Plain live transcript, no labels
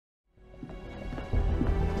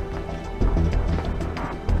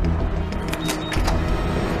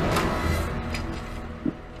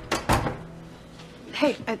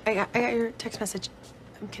Hey, I got your text message.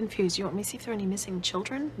 I'm confused. You want me to see if there are any missing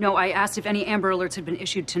children? No, I asked if any Amber Alerts had been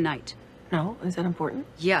issued tonight. No? Is that important?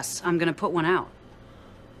 Yes, I'm gonna put one out.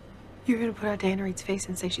 You're gonna put out Diana Reid's face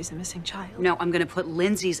and say she's a missing child? No, I'm gonna put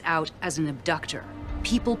Lindsey's out as an abductor.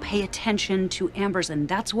 People pay attention to Amber's, and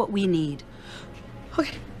that's what we need.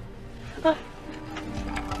 Okay.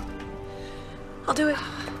 I'll do it.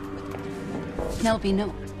 Penelope,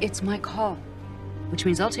 no, it's my call. Which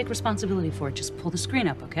means I'll take responsibility for it. Just pull the screen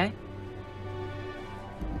up, okay?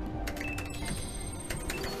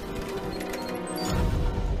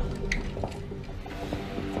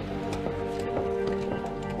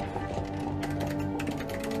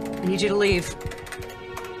 I need you to leave.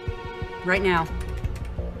 Right now.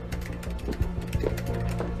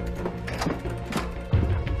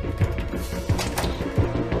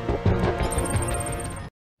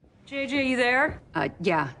 JJ, you there?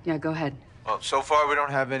 Yeah, go ahead. Well, so far we don't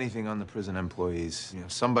have anything on the prison employees. You know,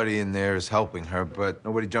 somebody in there is helping her, but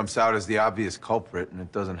nobody jumps out as the obvious culprit, and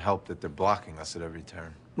it doesn't help that they're blocking us at every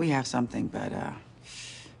turn. We have something, but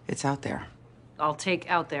it's out there. I'll take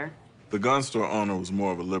out there. The gun store owner was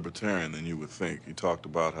more of a libertarian than you would think. He talked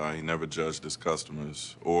about how he never judged his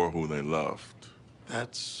customers or who they loved.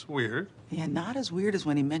 That's weird. Yeah, not as weird as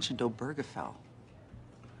when he mentioned Obergefell.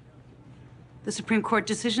 The Supreme Court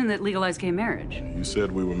decision that legalized gay marriage. You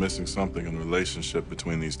said we were missing something in the relationship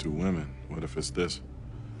between these two women. What if it's this?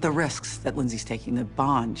 The risks that Lindsey's taking, the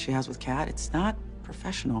bond she has with Kat, it's not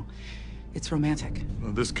professional. It's romantic.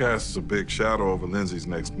 Well, this casts a big shadow over Lindsey's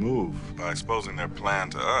next move. By exposing their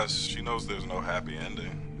plan to us, she knows there's no happy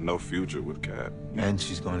ending, no future with Kat. And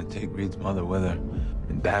she's going to take Reid's mother with her.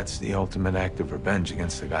 And that's the ultimate act of revenge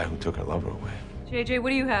against the guy who took her lover away. JJ, what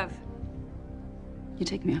do you have? You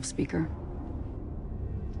take me off speaker.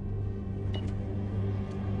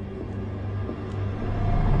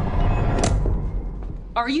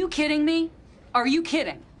 Are you kidding me? Are you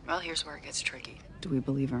kidding? Well, here's where it gets tricky. Do we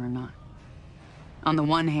believe her or not? On the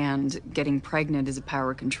one hand, getting pregnant is a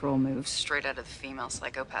power control move straight out of the female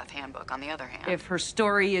psychopath handbook. On the other hand... If her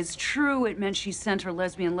story is true, it meant she sent her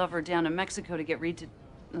lesbian lover down to Mexico to get Reid to...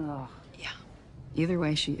 Ugh. Yeah. Either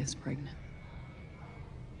way, she is pregnant.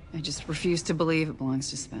 I just refuse to believe it belongs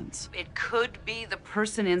to Spence. It could be the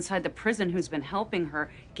person inside the prison who's been helping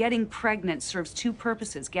her. Getting pregnant serves two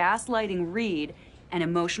purposes: gaslighting Reid and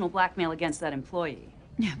emotional blackmail against that employee.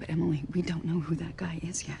 Yeah, but Emily, we don't know who that guy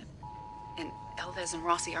is yet. And Elvis and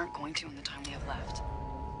Rossi aren't going to in the time we have left.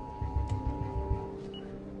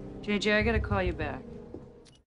 JJ, I gotta call you back.